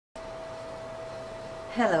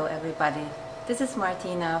Hello everybody, this is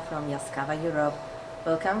Martina from Yaskawa Europe.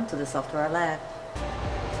 Welcome to the Software Lab.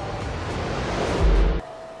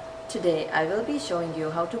 Today I will be showing you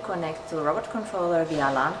how to connect to a robot controller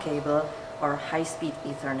via LAN cable or high-speed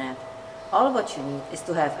Ethernet. All what you need is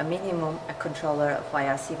to have a minimum a controller of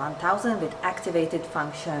YRC1000 with activated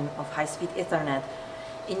function of high-speed Ethernet.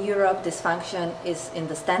 In Europe, this function is in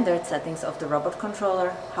the standard settings of the robot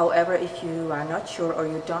controller. However, if you are not sure or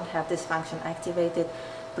you don't have this function activated,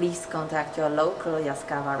 please contact your local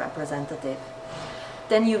Yaskawa representative.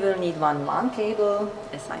 Then you will need one LAN cable,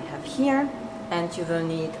 as I have here, and you will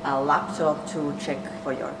need a laptop to check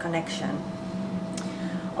for your connection.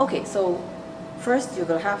 Okay, so first you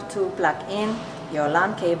will have to plug in your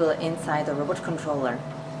LAN cable inside the robot controller.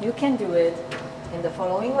 You can do it in the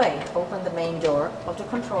following way. Open the main door of the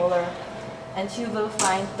controller and you will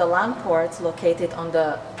find the LAN ports located on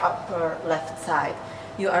the upper left side.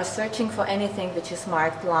 You are searching for anything which is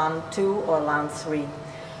marked LAN 2 or LAN 3.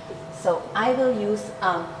 So I will use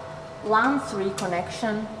LAN 3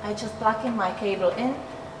 connection. I just plug in my cable in,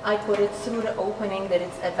 I put it through the opening that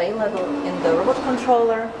is available in the robot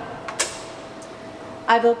controller.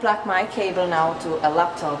 I will plug my cable now to a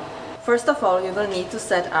laptop. First of all, you will need to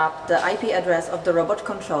set up the IP address of the robot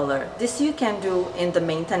controller. This you can do in the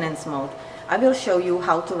maintenance mode. I will show you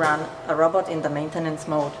how to run a robot in the maintenance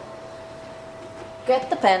mode. Get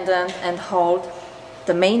the pendant and hold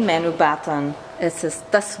the main menu button. It is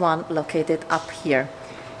this one located up here.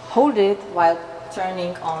 Hold it while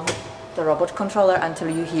turning on the robot controller until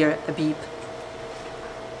you hear a beep.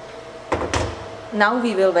 Now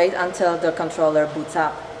we will wait until the controller boots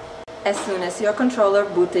up. As soon as your controller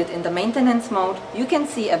booted in the maintenance mode, you can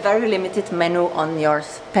see a very limited menu on your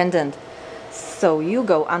pendant. So you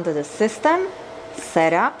go under the System,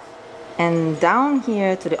 Setup, and down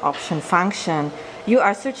here to the Option function, you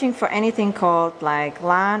are searching for anything called like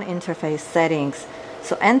LAN interface settings.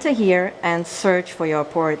 So enter here and search for your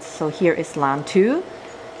ports. So here is LAN 2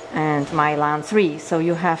 and my LAN 3. So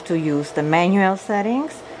you have to use the manual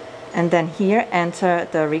settings and then here enter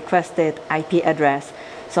the requested IP address.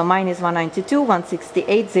 So mine is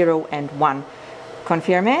 192.168.0.1.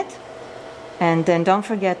 Confirm it, and then don't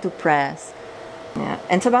forget to press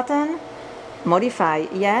enter button, modify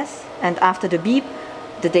yes, and after the beep,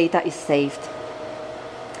 the data is saved.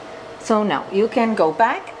 So now you can go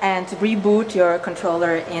back and reboot your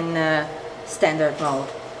controller in standard mode.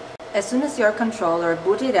 As soon as your controller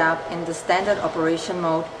booted up in the standard operation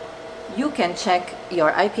mode, you can check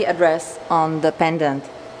your IP address on the pendant.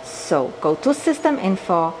 So go to System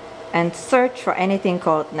Info and search for anything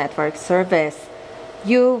called Network Service.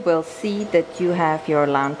 You will see that you have your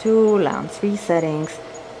LAN 2, LAN 3 settings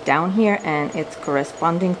down here and it's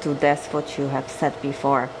corresponding to this what you have set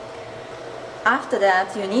before. After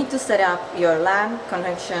that you need to set up your LAN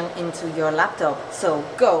connection into your laptop. So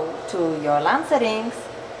go to your LAN settings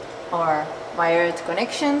or wired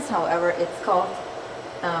connections, however it's called,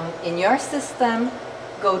 in your system.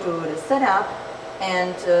 Go to the setup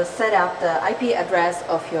and set up the IP address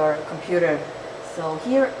of your computer. So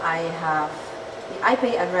here I have the IP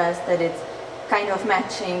address that is kind of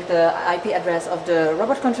matching the IP address of the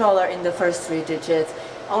robot controller in the first 3 digits.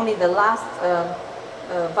 Only the last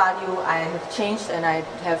value I have changed and I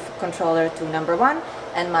have controller to number 1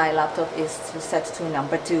 and my laptop is set to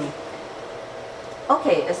number 2.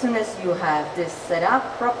 Okay, as soon as you have this set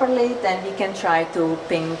up properly, then we can try to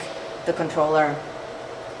ping the controller.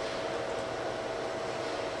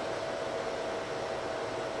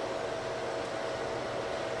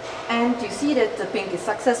 And you see that the ping is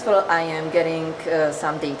successful. I am getting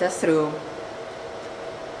some data through.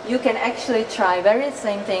 You can actually try very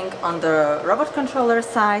same thing on the robot controller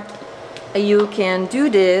side. You can do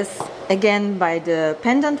this again by the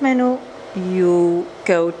pendant menu. You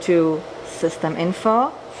go to System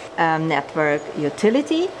Info, Network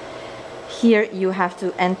Utility. Here you have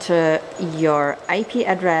to enter your IP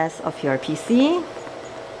address of your PC.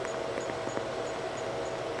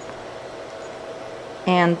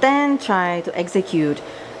 And then try to execute,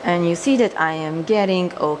 and you see that I am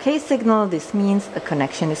getting OK signal. This means a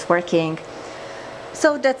connection is working.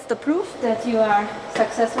 So that's the proof that you are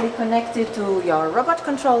successfully connected to your robot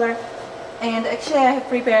controller. And actually I have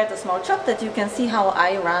prepared a small chart that you can see how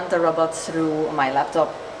I run the robot through my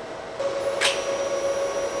laptop.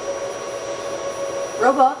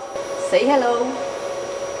 Robot, say hello.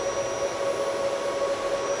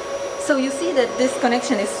 So you see that this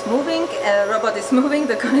connection is moving, robot is moving,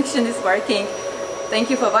 the connection is working. Thank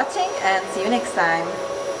you for watching and see you next time.